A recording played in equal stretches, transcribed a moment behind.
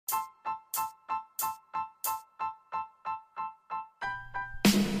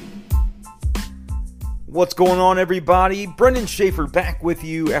What's going on, everybody? Brendan Schaefer back with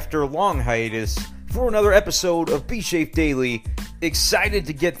you after a long hiatus for another episode of Be Shafe Daily. Excited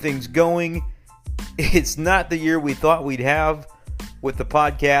to get things going. It's not the year we thought we'd have with the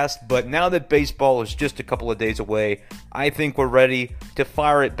podcast, but now that baseball is just a couple of days away, I think we're ready to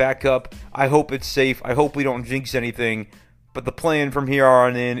fire it back up. I hope it's safe. I hope we don't jinx anything. But the plan from here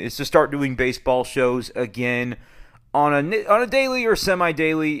on in is to start doing baseball shows again on a daily or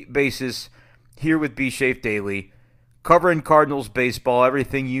semi-daily basis here with Be Shafe Daily, covering Cardinals baseball,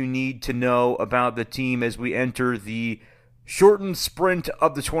 everything you need to know about the team as we enter the shortened sprint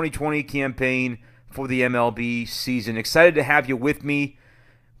of the 2020 campaign for the MLB season. Excited to have you with me.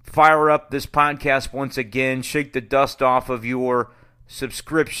 Fire up this podcast once again. Shake the dust off of your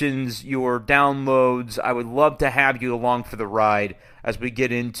subscriptions, your downloads. I would love to have you along for the ride as we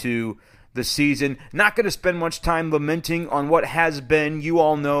get into the season. Not going to spend much time lamenting on what has been. You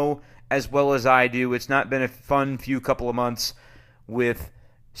all know as well as I do, it's not been a fun few couple of months with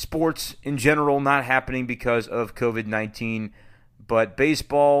sports in general not happening because of COVID-19. But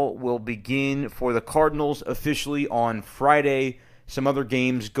baseball will begin for the Cardinals officially on Friday. Some other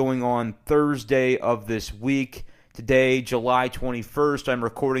games going on Thursday of this week. Today, July 21st, I'm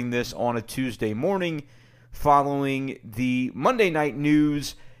recording this on a Tuesday morning following the Monday night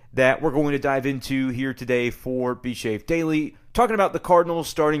news that we're going to dive into here today for Be Shafe Daily. Talking about the Cardinals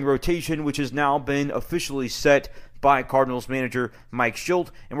starting rotation, which has now been officially set by Cardinals manager Mike Shildt.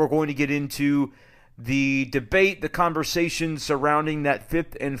 And we're going to get into the debate, the conversation surrounding that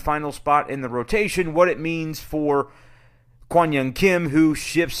fifth and final spot in the rotation, what it means for Kwang Hyun Kim, who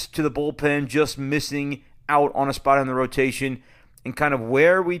shifts to the bullpen, just missing out on a spot in the rotation, and kind of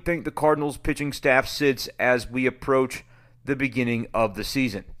where we think the Cardinals pitching staff sits as we approach the beginning of the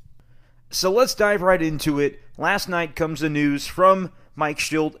season. So let's dive right into it. Last night comes the news from Mike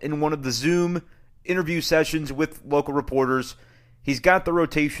Shildt in one of the Zoom interview sessions with local reporters. He's got the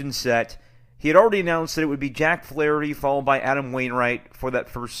rotation set. He had already announced that it would be Jack Flaherty followed by Adam Wainwright for that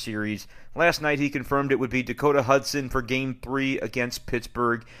first series. Last night he confirmed it would be Dakota Hudson for Game 3 against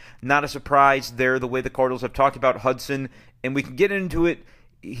Pittsburgh. Not a surprise there, the way the Cardinals have talked about Hudson, and we can get into it.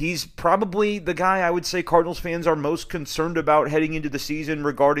 He's probably the guy I would say Cardinals fans are most concerned about heading into the season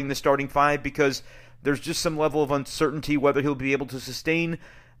regarding the starting five, because there's just some level of uncertainty whether he'll be able to sustain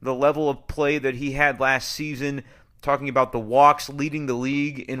the level of play that he had last season. Talking about the walks, leading the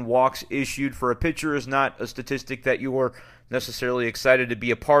league in walks issued for a pitcher is not a statistic that you are necessarily excited to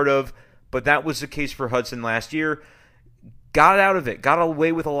be a part of, but that was the case for Hudson last year. Got out of it, got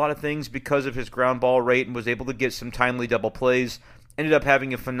away with a lot of things because of his ground ball rate and was able to get some timely double plays. Ended up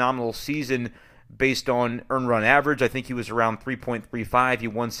having a phenomenal season based on earned run average. I think he was around 3.35. He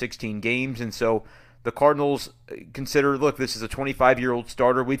won 16 games, and so the Cardinals consider, look, this is a 25-year-old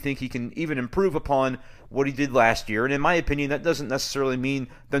starter. We think he can even improve upon what he did last year. And in my opinion, that doesn't necessarily mean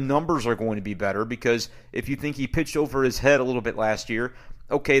the numbers are going to be better, because if you think he pitched over his head a little bit last year,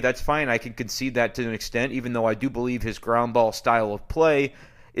 okay, that's fine. I can concede that to an extent, even though I do believe his ground ball style of play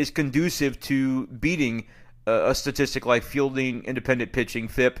is conducive to beating a statistic like fielding independent pitching,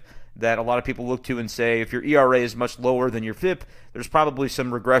 FIP, that a lot of people look to and say, if your ERA is much lower than your FIP, there's probably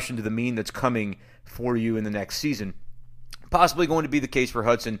some regression to the mean that's coming for you in the next season. Possibly going to be the case for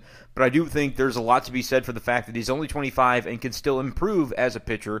Hudson, but I do think there's a lot to be said for the fact that he's only 25 and can still improve as a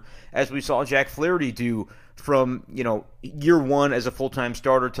pitcher, as we saw Jack Flaherty do from, year one as a full-time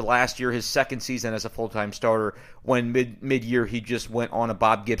starter to last year, his second season as a full-time starter, when mid-year he just went on a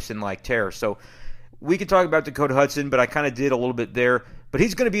Bob Gibson-like tear. So we could talk about Dakota Hudson, but I kind of did a little bit there. But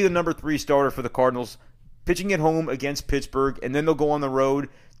he's going to be the number 3 starter for the Cardinals, pitching at home against Pittsburgh, and then they'll go on the road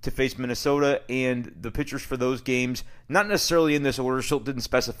to face Minnesota, and the pitchers for those games, not necessarily in this order, Shildt didn't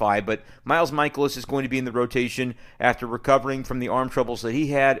specify, but Miles Mikolas is going to be in the rotation after recovering from the arm troubles that he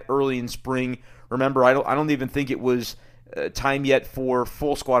had early in spring. Remember, I don't even think it was time yet for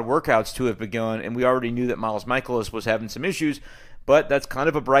full squad workouts to have begun, and we already knew that Miles Mikolas was having some issues, but that's kind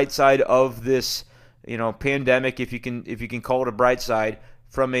of a bright side of this pandemic, if you can call it a bright side.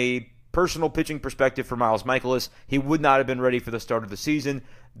 From a personal pitching perspective for Miles Mikolas, he would not have been ready for the start of the season.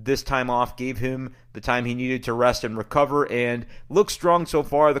 This time off gave him the time he needed to rest and recover, and looks strong so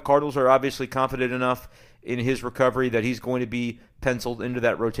far. The Cardinals are obviously confident enough in his recovery that he's going to be penciled into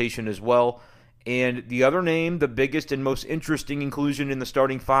that rotation as well. And the other name, the biggest and most interesting inclusion in the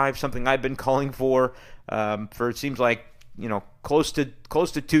starting five, something I've been calling for it seems like close to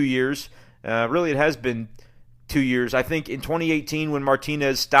 2 years. Really, it has been 2 years. I think in 2018, when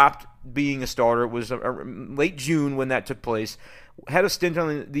Martinez stopped being a starter, it was late June when that took place. Had a stint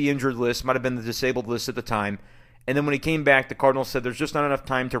on the injured list, might have been the disabled list at the time. And then when he came back, the Cardinals said there's just not enough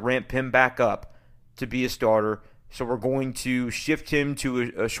time to ramp him back up to be a starter. So we're going to shift him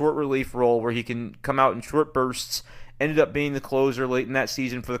to a short relief role where he can come out in short bursts. Ended up being the closer late in that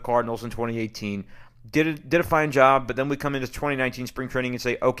season for the Cardinals in 2018. Did a fine job, but then we come into 2019 spring training and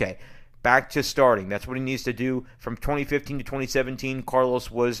say, okay, back to starting. That's what he needs to do. From 2015 to 2017, Carlos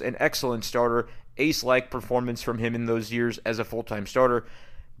was an excellent starter. Ace-like performance from him in those years as a full-time starter.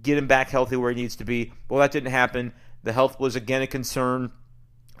 Get him back healthy where he needs to be. Well, that didn't happen. The health was again a concern.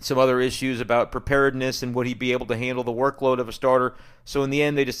 Some other issues about preparedness and would he be able to handle the workload of a starter. So in the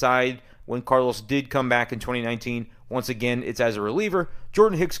end, they decide when Carlos did come back in 2019, once again, it's as a reliever.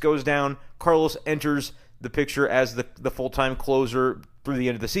 Jordan Hicks goes down. Carlos enters the picture as the full-time closer through the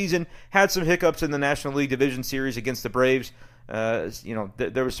end of the season. Had some hiccups in the National League Division Series against the Braves.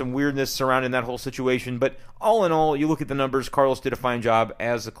 There was some weirdness surrounding that whole situation. But all in all, you look at the numbers, Carlos did a fine job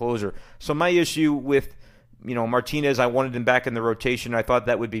as the closer. So my issue with Martinez, I wanted him back in the rotation. I thought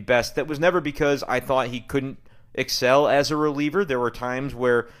that would be best. That was never because I thought he couldn't excel as a reliever. There were times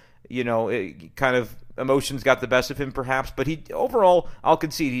where, it kind of emotions got the best of him perhaps. But overall, I'll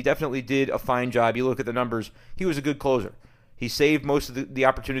concede, he definitely did a fine job. You look at the numbers, he was a good closer. He saved most of the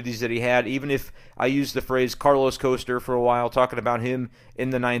opportunities that he had, even if I used the phrase Carlos Coaster for a while, talking about him in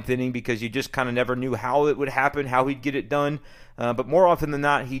the ninth inning because you just kind of never knew how it would happen, how he'd get it done. But more often than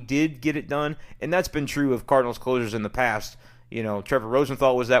not, he did get it done, and that's been true of Cardinals closers in the past. Trevor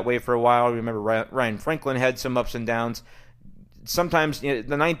Rosenthal was that way for a while. I remember Ryan Franklin had some ups and downs. Sometimes the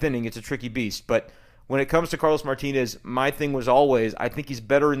ninth inning, it's a tricky beast, but when it comes to Carlos Martinez, my thing was always I think he's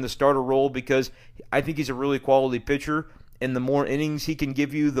better in the starter role because I think he's a really quality pitcher. And the more innings he can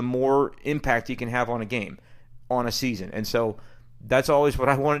give you, the more impact he can have on a game, on a season. And so that's always what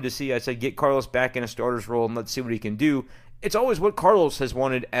I wanted to see. I said, get Carlos back in a starter's role and let's see what he can do. It's always what Carlos has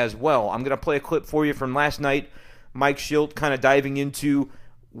wanted as well. I'm going to play a clip for you from last night. Mike Shildt kind of diving into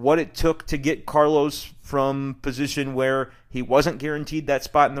what it took to get Carlos from position where he wasn't guaranteed that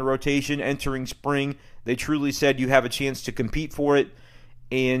spot in the rotation entering spring. They truly said you have a chance to compete for it.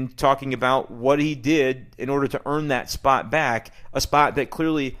 And talking about what he did in order to earn that spot back, a spot that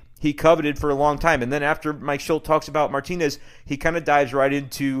clearly he coveted for a long time. And then after Mike Shildt talks about Martinez, he kind of dives right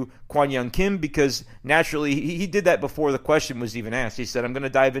into Kwon Young Kim because naturally he did that before the question was even asked. He said, I'm going to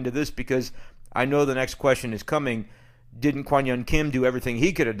dive into this because I know the next question is coming. Didn't Kwon Young Kim do everything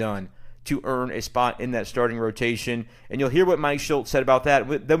he could have done to earn a spot in that starting rotation? And you'll hear what Mike Shildt said about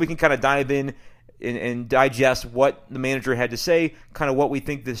that. Then we can kind of dive in and digest what the manager had to say, kind of what we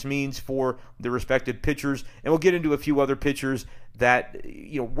think this means for the respective pitchers. And we'll get into a few other pitchers that,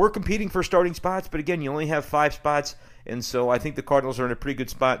 we're competing for starting spots, but again, you only have 5 spots. And so I think the Cardinals are in a pretty good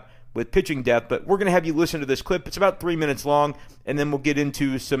spot with pitching depth. But we're going to have you listen to this clip. It's about 3 minutes long, and then we'll get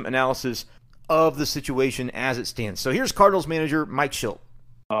into some analysis of the situation as it stands. So here's Cardinals manager Mike Shildt.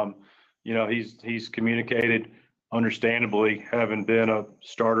 He's communicated, understandably, having been a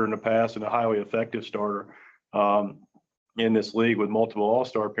starter in the past and a highly effective starter in this league with multiple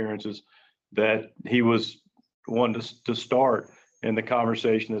all-star appearances, that he was one to start in the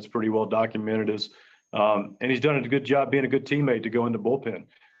conversation that's pretty well documented as and he's done a good job being a good teammate to go in the bullpen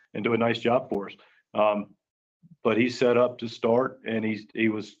and do a nice job for us. But he's set up to start, and he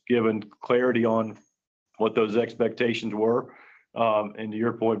was given clarity on what those expectations were. And to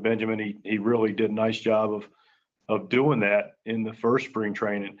your point, Benjamin, he really did a nice job of doing that in the first spring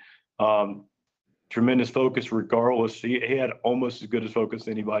training. Tremendous focus regardless. He had almost as good as focus as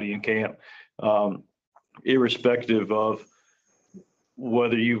anybody in camp, irrespective of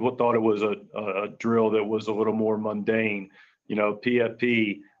whether you thought it was a drill that was a little more mundane,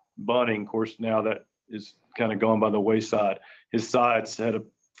 PFP, bunting. Of course, now that is kind of gone by the wayside. His sides had a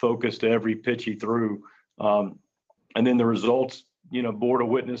focus to every pitch he threw. And then the results, bore a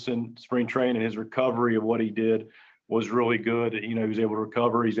witness in spring training. His recovery of what he did was really good. He was able to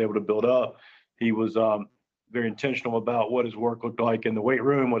recover. He's able to build up. He was very intentional about what his work looked like in the weight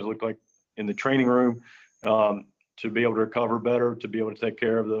room, what it looked like in the training room, to be able to recover better, to be able to take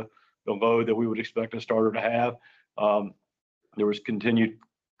care of the load that we would expect a starter to have. There was continued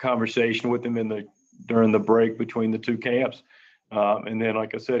conversation with him during the break between the two camps. And then,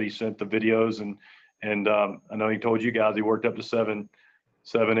 like I said, he sent the videos and I know he told you guys he worked up to seven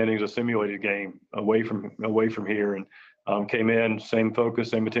innings of simulated game away from here, and came in, same focus,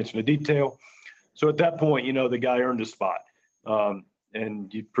 same attention to detail. So at that point, the guy earned a spot,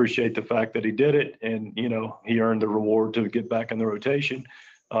 and you appreciate the fact that he did it, and he earned the reward to get back in the rotation,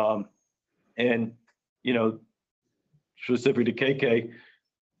 and specifically to KK,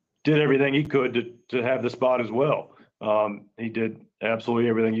 did everything he could to have the spot as well. He did absolutely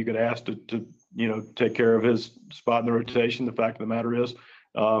everything you could ask to take care of his spot in the rotation. The fact of the matter is,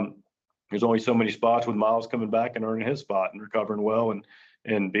 there's only so many spots with Miles coming back and earning his spot and recovering well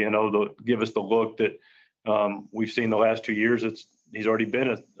and being able to give us the look that we've seen the last 2 years. He's already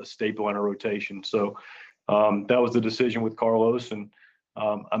been a staple in our rotation. So that was the decision with Carlos. And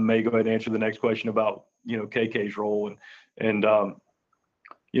I may go ahead and answer the next question about, KK's role.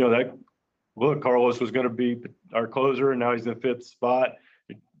 Carlos was going to be our closer, and now he's in the fifth spot.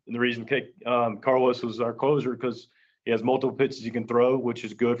 And the reason Carlos was our closer because he has multiple pitches he can throw, which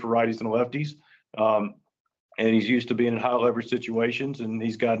is good for righties and lefties. And he's used to being in high leverage situations, and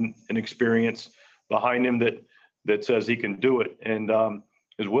he's got an experience behind him that says he can do it and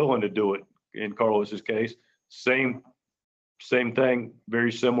is willing to do it. In Carlos's case, same thing,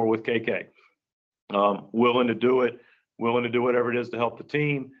 very similar with KK. Willing to do it, whatever it is to help the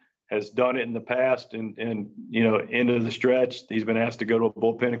team. Has done it in the past, and end of the stretch, he's been asked to go to a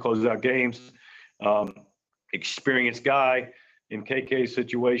bullpen and close out games. Experienced guy. In KK's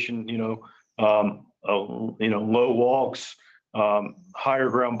situation, low walks, higher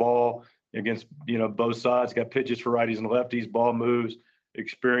ground ball against both sides. Got pitches for righties and lefties, ball moves,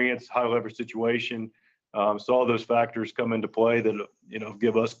 experience, high leverage situation. So all those factors come into play that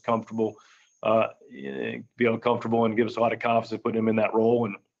give us comfortable, feel comfortable, and give us a lot of confidence putting him in that role.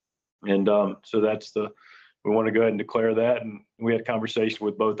 And so we want to go ahead and declare that. And we had conversations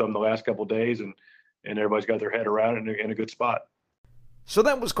with both of them the last couple of days, and everybody's got their head around it in a good spot. So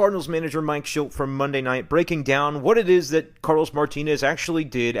that was Cardinals manager Mike Shildt from Monday night, breaking down what it is that Carlos Martinez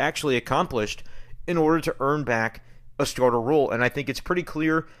actually accomplished in order to earn back a starter role. And I think it's pretty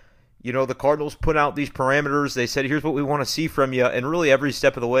clear, the Cardinals put out these parameters. They said, here's what we want to see from you. And really every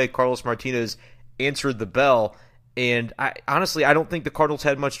step of the way, Carlos Martinez answered the bell. And I don't think the Cardinals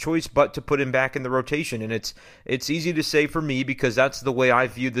had much choice but to put him back in the rotation. And it's easy to say for me because that's the way I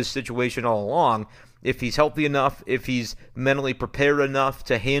viewed this situation all along. If he's healthy enough, if he's mentally prepared enough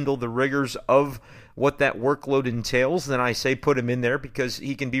to handle the rigors of what that workload entails, then I say put him in there because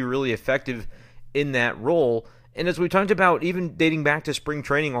he can be really effective in that role. And as we talked about, even dating back to spring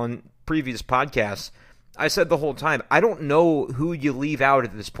training on previous podcasts, I said the whole time, I don't know who you leave out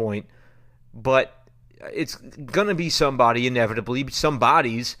at this point, but it's going to be somebody inevitably, some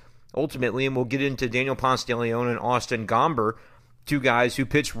bodies ultimately, and we'll get into Daniel Ponce de Leon and Austin Gomber, two guys who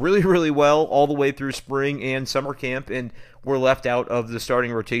pitched really, really well all the way through spring and summer camp and were left out of the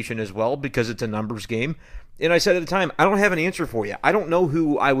starting rotation as well because it's a numbers game. And I said at the time, I don't have an answer for you. I don't know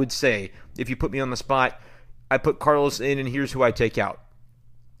who I would say if you put me on the spot. I put Carlos in, and here's who I take out.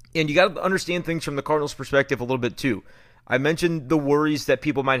 And you got to understand things from the Cardinals' perspective a little bit too. I mentioned the worries that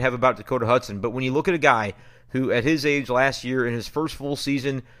people might have about Dakota Hudson, but when you look at a guy who at his age last year in his first full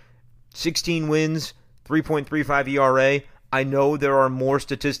season, 16 wins, 3.35 ERA, I know there are more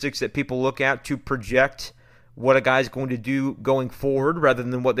statistics that people look at to project what a guy's going to do going forward rather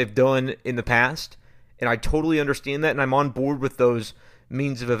than what they've done in the past. And I totally understand that, and I'm on board with those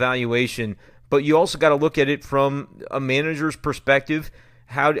means of evaluation. But you also got to look at it from a manager's perspective.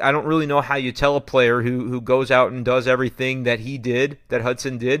 I don't really know how you tell a player who goes out and does everything that that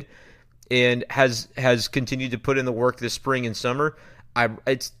Hudson did, and has continued to put in the work this spring and summer.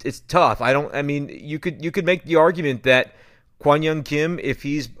 It's tough. You could make the argument that Kwon Young Kim, if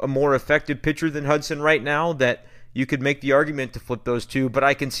he's a more effective pitcher than Hudson right now, that you could make the argument to flip those two. But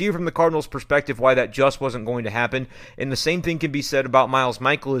I can see from the Cardinals' perspective why that just wasn't going to happen. And the same thing can be said about Miles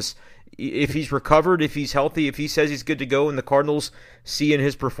Mikolas. If he's recovered, if he's healthy, if he says he's good to go, and the Cardinals see in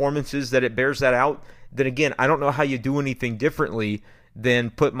his performances that it bears that out, then again, I don't know how you do anything differently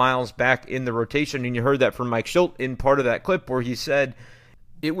than put Miles back in the rotation. And you heard that from Mike Shildt in part of that clip where he said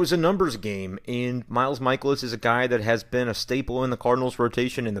it was a numbers game, and Miles Mikolas is a guy that has been a staple in the Cardinals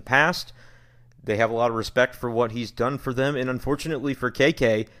rotation in the past. They have a lot of respect for what he's done for them, and unfortunately for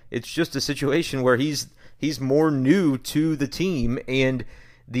KK, it's just a situation where he's more new to the team, and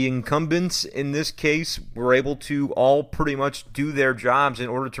the incumbents in this case were able to all pretty much do their jobs in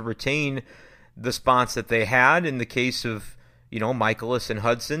order to retain the spots that they had in the case of, Mikolas and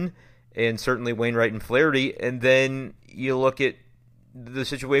Hudson, and certainly Wainwright and Flaherty. And then you look at the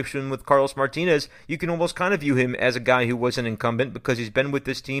situation with Carlos Martinez, you can almost kind of view him as a guy who was an incumbent because he's been with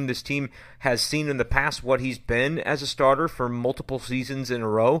this team. This team has seen in the past what he's been as a starter for multiple seasons in a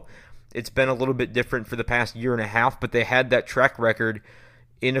row. It's been a little bit different for the past year and a half, but they had that track record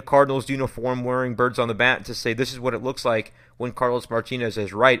in a Cardinals uniform wearing birds on the bat to say this is what it looks like when Carlos Martinez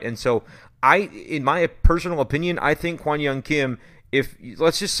is right. And so in my personal opinion, I think Kwon Young Kim, if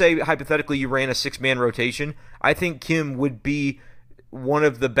let's just say hypothetically you ran a 6-man rotation, I think Kim would be one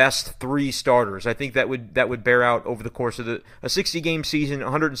of the best 3 starters. I think that would bear out over the course of a 60-game season,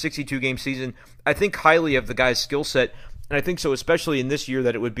 162-game season. I think highly of the guy's skill set. And I think so, especially in this year,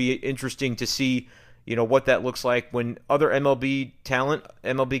 that it would be interesting to see, what that looks like when other MLB talent,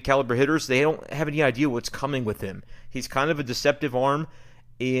 MLB caliber hitters, they don't have any idea what's coming with him. He's kind of a deceptive arm,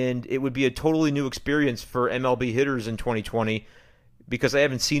 and it would be a totally new experience for MLB hitters in 2020 because I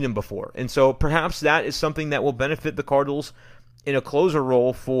haven't seen him before. And so perhaps that is something that will benefit the Cardinals in a closer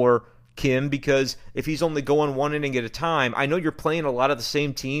role for Kim, because if he's only going one inning at a time, I know you're playing a lot of the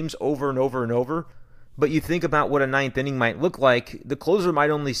same teams over and over and over, but you think about what a ninth inning might look like, the closer might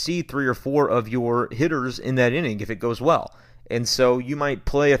only see 3 or 4 of your hitters in that inning if it goes well. And so you might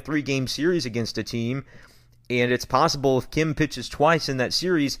play a 3-game series against a team, and it's possible if Kim pitches twice in that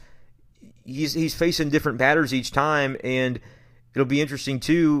series, he's facing different batters each time, and it'll be interesting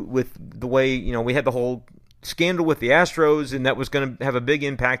too with the way, we had the whole scandal with the Astros, and that was going to have a big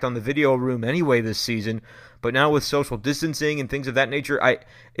impact on the video room anyway this season. But now with social distancing and things of that nature,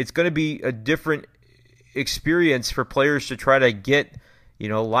 it's going to be a different experience for players to try to get,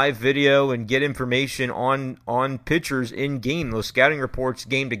 live video and get information on pitchers in game. Those scouting reports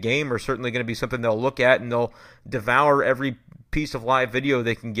game to game are certainly going to be something they'll look at, and they'll devour every piece of live video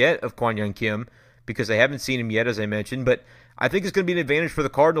they can get of Kwon Young Kim because they haven't seen him yet, as I mentioned. But I think it's going to be an advantage for the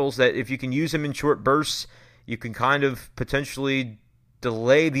Cardinals that if you can use him in short bursts, you can kind of potentially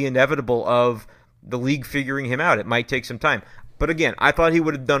delay the inevitable of the league figuring him out. It might take some time. But again, I thought he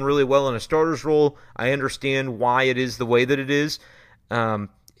would have done really well in a starter's role. I understand why it is the way that it is. One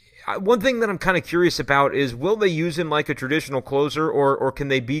thing that I'm kind of curious about is, will they use him like a traditional closer, or can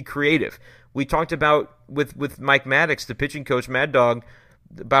they be creative? We talked about with Mike Maddox, the pitching coach, Mad Dog,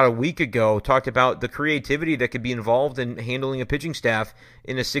 about a week ago, talked about the creativity that could be involved in handling a pitching staff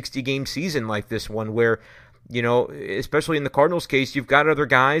in a 60-game season like this one, where, especially in the Cardinals case, you've got other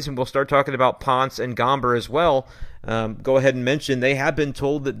guys, and we'll start talking about Ponce and Gomber as well. Go ahead and mention they have been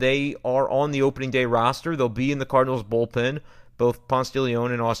told that they are on the opening day roster. They'll be in the Cardinals bullpen, both Ponce de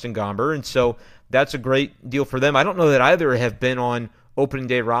Leon and Austin Gomber, and so that's a great deal for them. I don't know that either have been on opening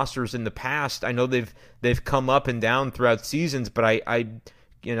day rosters in the past. I know they've come up and down throughout seasons, but I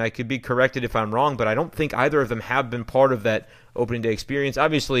could be corrected if I'm wrong, but I don't think either of them have been part of that opening day experience.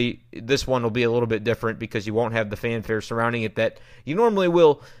 Obviously, this one will be a little bit different because you won't have the fanfare surrounding it that you normally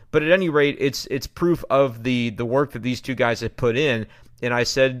will, but at any rate, it's proof of the work that these two guys have put in. And I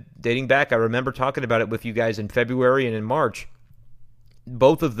said, dating back, I remember talking about it with you guys in February and in March,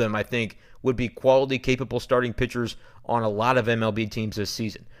 both of them, I think, would be quality, capable starting pitchers on a lot of MLB teams this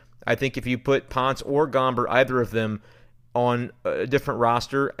season. I think if you put Ponce or Gomber, either of them, on a different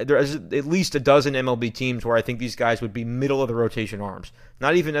roster, there's at least a dozen MLB teams where I think these guys would be middle of the rotation arms.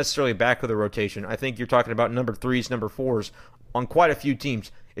 Not even necessarily back of the rotation. I think you're talking about number 3s, number 4s on quite a few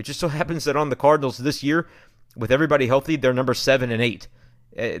teams. It just so happens that on the Cardinals this year, with everybody healthy, they're number 7 and 8.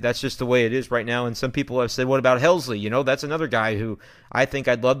 That's just the way it is right now. And some people have said, what about Helsley? That's another guy who I think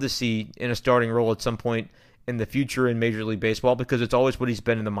I'd love to see in a starting role at some point in the future in Major League Baseball, because it's always what he's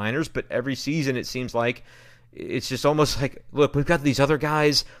been in the minors. But every season it seems like it's just almost like, look, we've got these other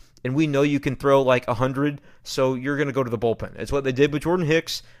guys, and we know you can throw like 100, so you're going to go to the bullpen. It's what they did with Jordan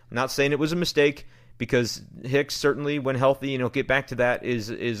Hicks. I'm not saying it was a mistake, because Hicks certainly, when healthy, get back to that, is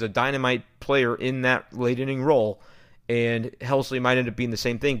a dynamite player in that late inning role. And Helsley might end up being the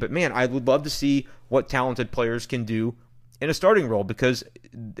same thing. But, man, I would love to see what talented players can do in a starting role, because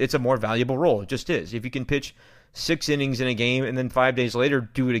it's a more valuable role. It just is. If you can pitch 6 innings in a game and then 5 days later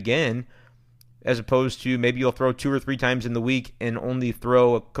do it again, as opposed to maybe you'll throw 2 or 3 times in the week and only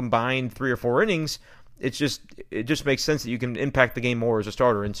throw a combined 3 or 4 innings, it just makes sense that you can impact the game more as a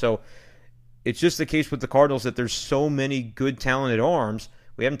starter. And so it's just the case with the Cardinals that there's so many good, talented arms.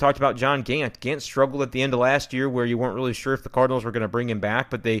 We haven't talked about John Gant. Gant struggled at the end of last year where you weren't really sure if the Cardinals were going to bring him back,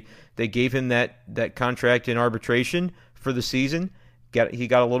 but they gave him that contract in arbitration for the season. He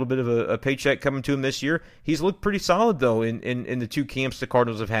got a little bit of a paycheck coming to him this year. He's looked pretty solid, though, in the 2 camps the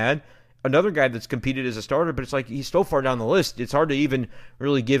Cardinals have had. Another guy that's competed as a starter, but it's like he's so far down the list, it's hard to even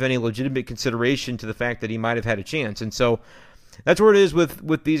really give any legitimate consideration to the fact that he might have had a chance. And so that's where it is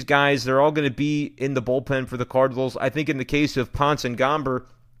with these guys. They're all going to be in the bullpen for the Cardinals. I think in the case of Ponce and Gomber,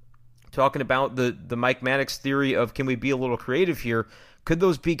 talking about the Mike Maddox theory of, can we be a little creative here? Could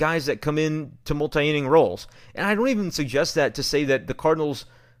those be guys that come in to multi-inning roles? And I don't even suggest that to say that the Cardinals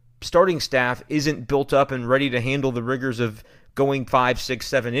starting staff isn't built up and ready to handle the rigors of going 5, 6,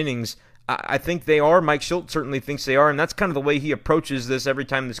 7 innings. I think they are. Mike Shildt certainly thinks they are, and that's kind of the way he approaches this every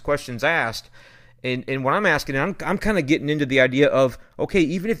time this question's asked. And when I'm asking, I'm kind of getting into the idea of, okay,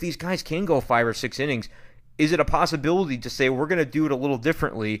 even if these guys can go 5 or 6 innings, is it a possibility to say we're going to do it a little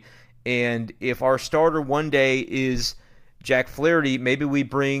differently? And if our starter one day is Jack Flaherty, maybe we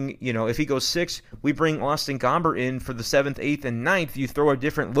bring, if he goes 6, we bring Austin Gomber in for the 7th, 8th, and 9th. You throw a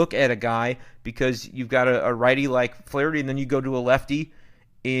different look at a guy because you've got a righty like Flaherty, and then you go to a lefty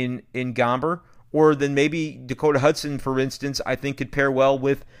in Gomber. Or then maybe Dakota Hudson, for instance, I think could pair well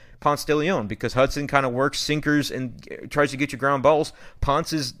with Ponce de Leon because Hudson kind of works sinkers and tries to get you ground balls.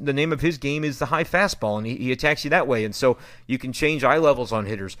 Ponce, the name of his game is the high fastball, and he attacks you that way. And so you can change eye levels on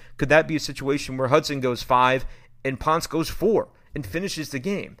hitters. Could that be a situation where Hudson goes 5 and Ponce goes 4 and finishes the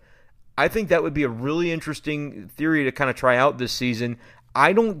game? I think that would be a really interesting theory to kind of try out this season.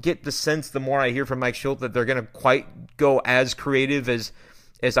 I don't get the sense, the more I hear from Mike Shildt, that they're going to quite go as creative as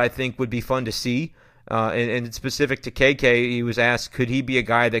I think would be fun to see. And specific to KK, he was asked, could he be a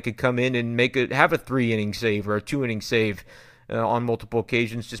guy that could come in and have a 3-inning save or a 2-inning save on multiple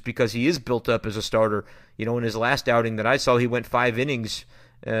occasions just because he is built up as a starter. In his last outing that I saw, he went 5 innings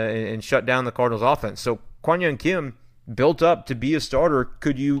and shut down the Cardinals offense. So Kwon Young Kim, built up to be a starter,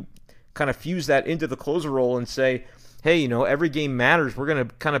 could you kind of fuse that into the closer role and say, hey, every game matters. We're going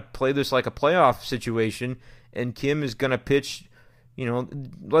to kind of play this like a playoff situation, and Kim is going to pitch,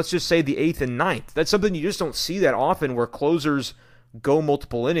 let's just say the 8th and 9th. That's something you just don't see that often where closers go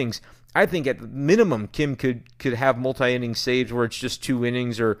multiple innings. I think at minimum Kim could have multi-inning saves where it's just 2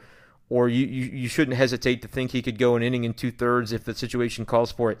 innings, or you shouldn't hesitate to think he could go an inning and 2/3 if the situation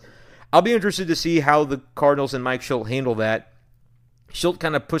calls for it. I'll be interested to see how the Cardinals and Mike Shildt handle that. Shildt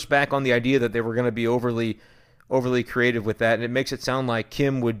kind of pushed back on the idea that they were going to be overly creative with that, and it makes it sound like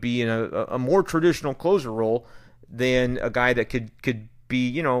Kim would be in a more traditional closer role than a guy that could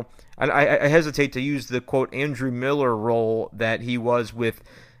be, I hesitate to use the, quote, Andrew Miller role that he was with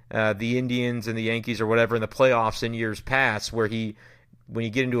the Indians and the Yankees or whatever in the playoffs in years past, where when you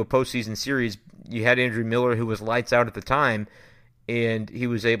get into a postseason series, you had Andrew Miller who was lights out at the time, and he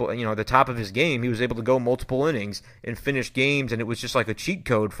was able, at the top of his game, he was able to go multiple innings and finish games, and it was just like a cheat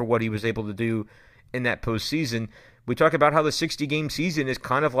code for what he was able to do in that postseason. We talk about how the 60-game season is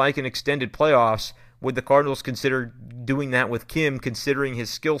kind of like an extended playoffs. Would the Cardinals consider doing that with Kim, considering his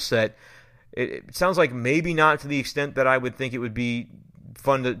skill set? It sounds like maybe not to the extent that I would think it would be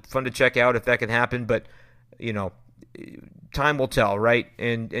fun to check out if that could happen, but time will tell, right?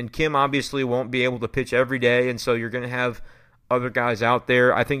 And Kim obviously won't be able to pitch every day, and so you're going to have other guys out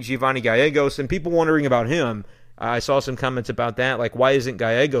there. I think Giovanni Gallegos, and people wondering about him, I saw some comments about that, like why isn't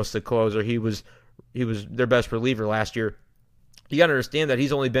Gallegos the closer? He was their best reliever last year. You got to understand that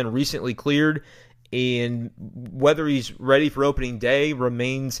he's only been recently cleared, and whether he's ready for opening day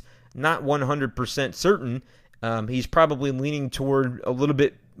remains not 100% certain. He's probably leaning toward a little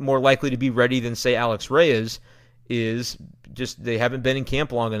bit more likely to be ready than, say, Alex Reyes is. Just they haven't been in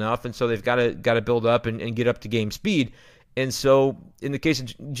camp long enough, and so they've got to build up and get up to game speed. And so in the case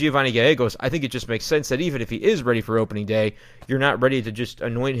of Giovanni Gallegos, I think it just makes sense that even if he is ready for opening day, you're not ready to just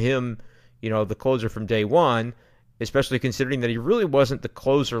anoint him, the closer from day one, especially considering that he really wasn't the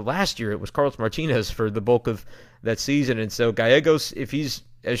closer last year. It was Carlos Martinez for the bulk of that season. And so Gallegos, if he's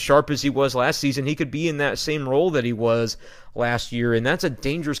as sharp as he was last season, he could be in that same role that he was last year. And that's a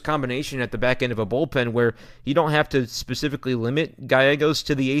dangerous combination at the back end of a bullpen where you don't have to specifically limit Gallegos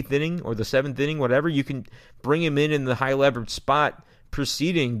to the 8th inning or the 7th inning, whatever. You can bring him in the high leverage spot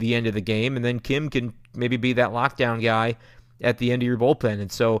preceding the end of the game, and then Kim can maybe be that lockdown guy at the end of your bullpen.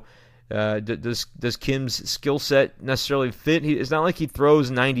 And so does Kim's skill set necessarily fit? It's not like he throws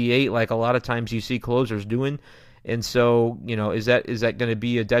 98 like a lot of times you see closers doing. And so, is that going to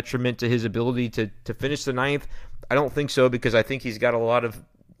be a detriment to his ability to finish the 9th? I don't think so, because I think he's got a lot of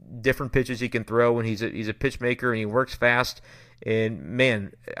different pitches he can throw, and he's a pitch maker, and he works fast. And,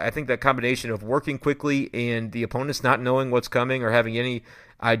 man, I think that combination of working quickly and the opponents not knowing what's coming or having any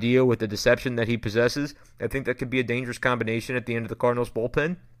idea with the deception that he possesses, I think that could be a dangerous combination at the end of the Cardinals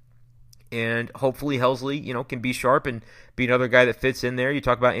bullpen. And hopefully Helsley, can be sharp and be another guy that fits in there. You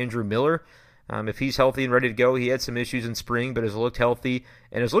talk about Andrew Miller. If he's healthy and ready to go, he had some issues in spring, but has looked healthy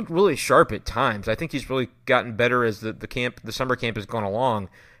and has looked really sharp at times. I think he's really gotten better as the summer camp has gone along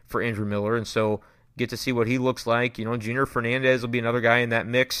for Andrew Miller, and so get to see what he looks like. Junior Fernandez will be another guy in that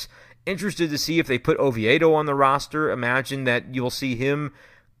mix. Interested to see if they put Oviedo on the roster. Imagine that you'll see him.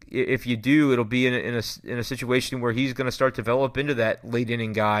 If you do, it'll be in a situation where he's going to start to develop into that late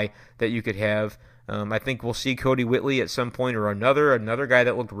inning guy that you could have. I think we'll see Cody Whitley at some point or another guy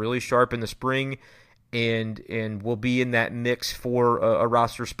that looked really sharp in the spring, and will be in that mix for a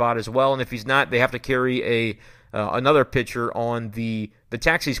roster spot as well. And if he's not, they have to carry another pitcher on the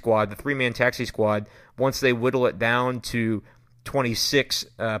taxi squad, the 3-man taxi squad. Once they whittle it down to 26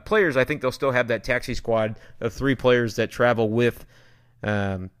 players, I think they'll still have that taxi squad of 3 players that travel with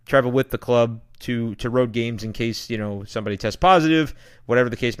travel with the club to road games in case, somebody tests positive, whatever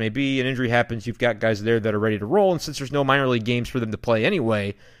the case may be. An injury happens, you've got guys there that are ready to roll, and since there's no minor league games for them to play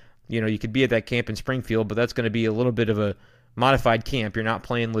anyway, you could be at that camp in Springfield, but that's going to be a little bit of a modified camp. You're not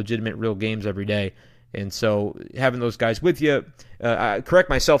playing legitimate real games every day. And so having those guys with you, correct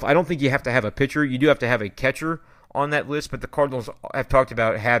myself, I don't think you have to have a pitcher. You do have to have a catcher on that list, but the Cardinals have talked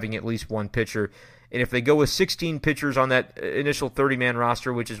about having at least one pitcher. And if they go with 16 pitchers on that initial 30-man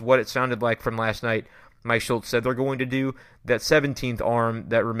roster, which is what it sounded like from last night, Mike Schultz said they're going to do, that 17th arm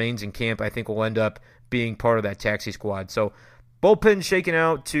that remains in camp I think will end up being part of that taxi squad. So bullpen shaking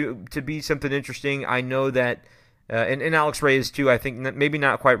out to be something interesting. I know that and Alex Reyes, too, I think maybe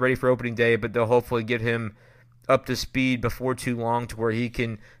not quite ready for opening day, but they'll hopefully get him up to speed before too long to where he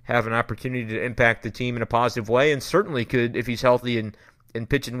can have an opportunity to impact the team in a positive way, and certainly could, if he's healthy and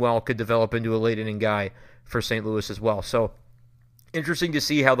pitching well, could develop into a late-inning guy for St. Louis as well. So interesting to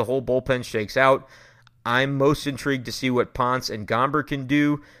see how the whole bullpen shakes out. I'm most intrigued to see what Ponce and Gomber can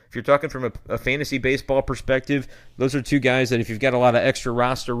do. If you're talking from a fantasy baseball perspective, those are two guys that if you've got a lot of extra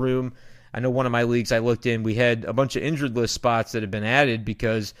roster room, I know one of my leagues I looked in, we had a bunch of injured list spots that have been added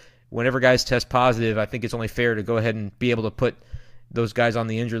because whenever guys test positive, I think it's only fair to go ahead and be able to put those guys on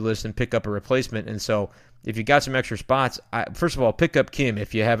the injured list and pick up a replacement. And so if you got some extra spots, first of all, pick up Kim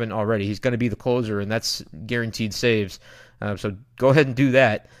if you haven't already. He's going to be the closer, and that's guaranteed saves. So go ahead and do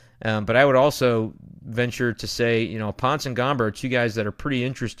that. But I would also venture to say, Ponce and Gomber are two guys that are pretty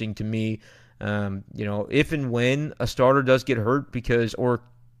interesting to me. If and when a starter does get hurt or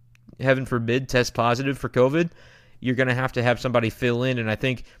heaven forbid, test positive for COVID, you're going to have somebody fill in. And I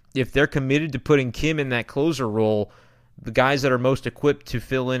think if they're committed to putting Kim in that closer role, the guys that are most equipped to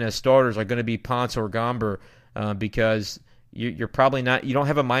fill in as starters are going to be Ponce or Gomber because you're probably not, you don't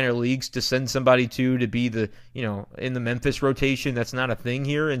have a minor leagues to send somebody to be the, in the Memphis rotation. That's not a thing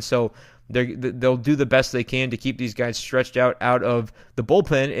here. And so they'll do the best they can to keep these guys stretched out of the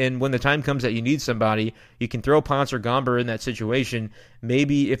bullpen. And when the time comes that you need somebody, you can throw Ponce or Gomber in that situation.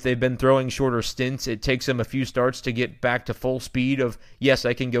 Maybe if they've been throwing shorter stints, it takes them a few starts to get back to full speed of, yes,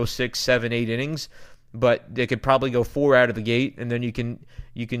 I can go 6, 7, 8 innings, but they could probably go 4 out of the gate, and then you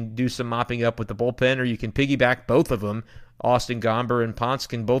can do some mopping up with the bullpen, or you can piggyback both of them. Austin Gomber and Ponce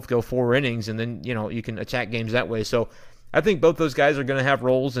can both go 4 innings, and then you can attack games that way. So I think both those guys are going to have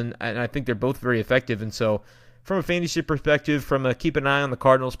roles, and I think they're both very effective. And so from a fantasy perspective, from a keep an eye on the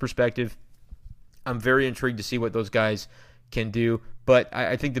Cardinals perspective, I'm very intrigued to see what those guys can do. But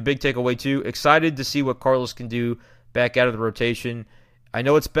I think the big takeaway, too, excited to see what Carlos can do back out of the rotation. I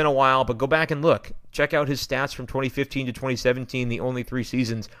know it's been a while, but go back and look. Check out his stats from 2015 to 2017, the only 3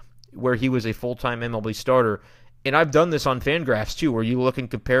 seasons where he was a full-time MLB starter. And I've done this on Fangraphs, too, where you look and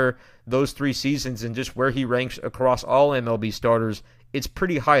compare those 3 seasons and just where he ranks across all MLB starters. It's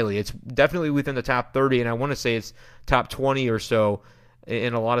pretty highly. It's definitely within the top 30, and I want to say it's top 20 or so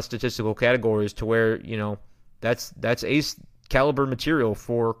in a lot of statistical categories to where, that's ace caliber material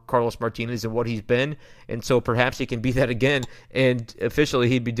for Carlos Martinez and what he's been. And so perhaps he can be that again. And officially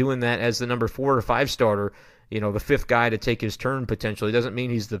he'd be doing that as the number 4 or 5 starter, the 5th guy to take his turn potentially. Doesn't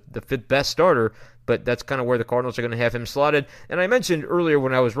mean he's the 5th best starter, but that's kind of where the Cardinals are going to have him slotted. And I mentioned earlier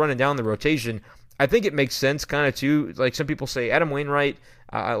when I was running down the rotation, I think it makes sense kind of too. Like some people say, Adam Wainwright,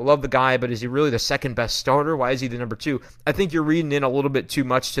 I love the guy, but is he really the 2nd best starter? Why is he the number 2? I think you're reading in a little bit too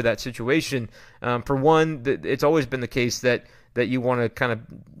much to that situation. For one, it's always been the case that you want to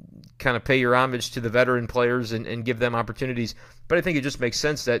kind of pay your homage to the veteran players and give them opportunities. But I think it just makes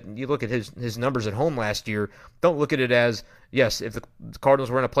sense that you look at his numbers at home last year. Don't look at it as, yes, if the Cardinals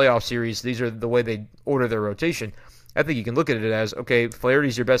were in a playoff series, these are the way they order their rotation. I think you can look at it as, okay,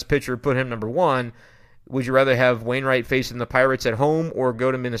 Flaherty's your best pitcher, put him number 1. Would you rather have Wainwright facing the Pirates at home or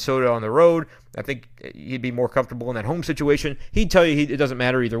go to Minnesota on the road? I think he'd be more comfortable in that home situation. He'd tell you it doesn't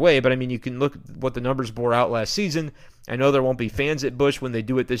matter either way, but I mean, you can look at what the numbers bore out last season. I know there won't be fans at Busch when they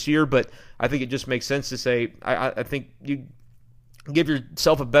do it this year, but I think it just makes sense to say, I think you give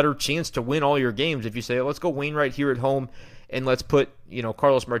yourself a better chance to win all your games if you say, let's go Wainwright here at home and let's put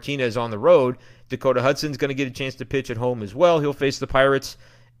Carlos Martinez on the road. Dakota Hudson's going to get a chance to pitch at home as well. He'll face the Pirates.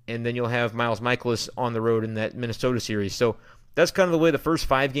 And then you'll have Miles Mikolas on the road in that Minnesota series. So that's kind of the way the first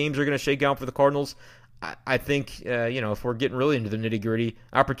 5 games are going to shake out for the Cardinals. I think, if we're getting really into the nitty-gritty,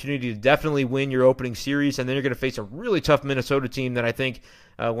 opportunity to definitely win your opening series, and then you're going to face a really tough Minnesota team that I think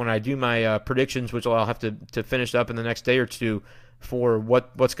when I do my predictions, which I'll have to finish up in the next day or two for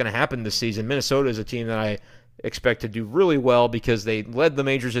what's going to happen this season. Minnesota is a team that I expect to do really well because they led the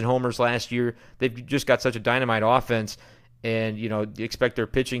majors in homers last year. They've just got such a dynamite offense. And, you expect their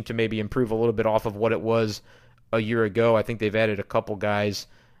pitching to maybe improve a little bit off of what it was a year ago. I think they've added a couple guys.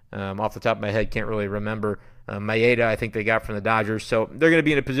 Off the top of my head, can't really remember. Maeda, I think they got from the Dodgers. So they're going to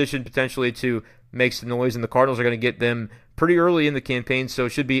be in a position potentially to make some noise, and the Cardinals are going to get them pretty early in the campaign, so it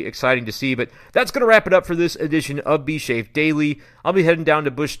should be exciting to see. But that's going to wrap it up for this edition of B Shafe Daily. I'll be heading down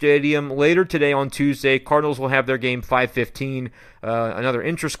to Busch Stadium later today on Tuesday. Cardinals will have their game 5:15, another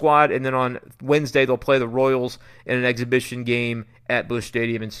intra-squad, and then on Wednesday they'll play the Royals in an exhibition game at Busch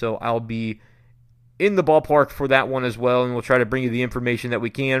Stadium, and so I'll be in the ballpark for that one as well, and we'll try to bring you the information that we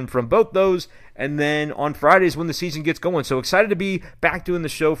can from both those, and then on Fridays when the season gets going. So excited to be back doing the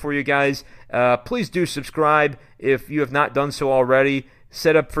show for you guys. Please do subscribe if you have not done so already.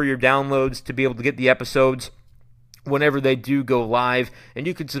 Set up for your downloads to be able to get the episodes whenever they do go live, and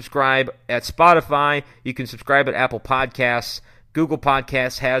you can subscribe at Spotify, you can subscribe at Apple Podcasts, Google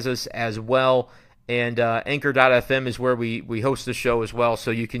Podcasts has us as well, and Anchor.fm is where we host the show as well, so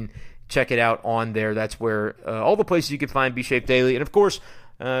you can check it out on there. That's where all the places you can find B Shafe Daily. And of course,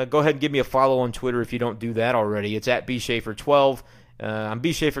 go ahead and give me a follow on Twitter if you don't do that already. It's at BShafer12. I'm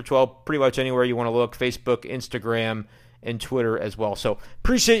BShafer12 pretty much anywhere you want to look. Facebook, Instagram, and Twitter as well. So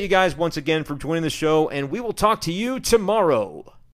appreciate you guys once again for joining the show, and we will talk to you tomorrow.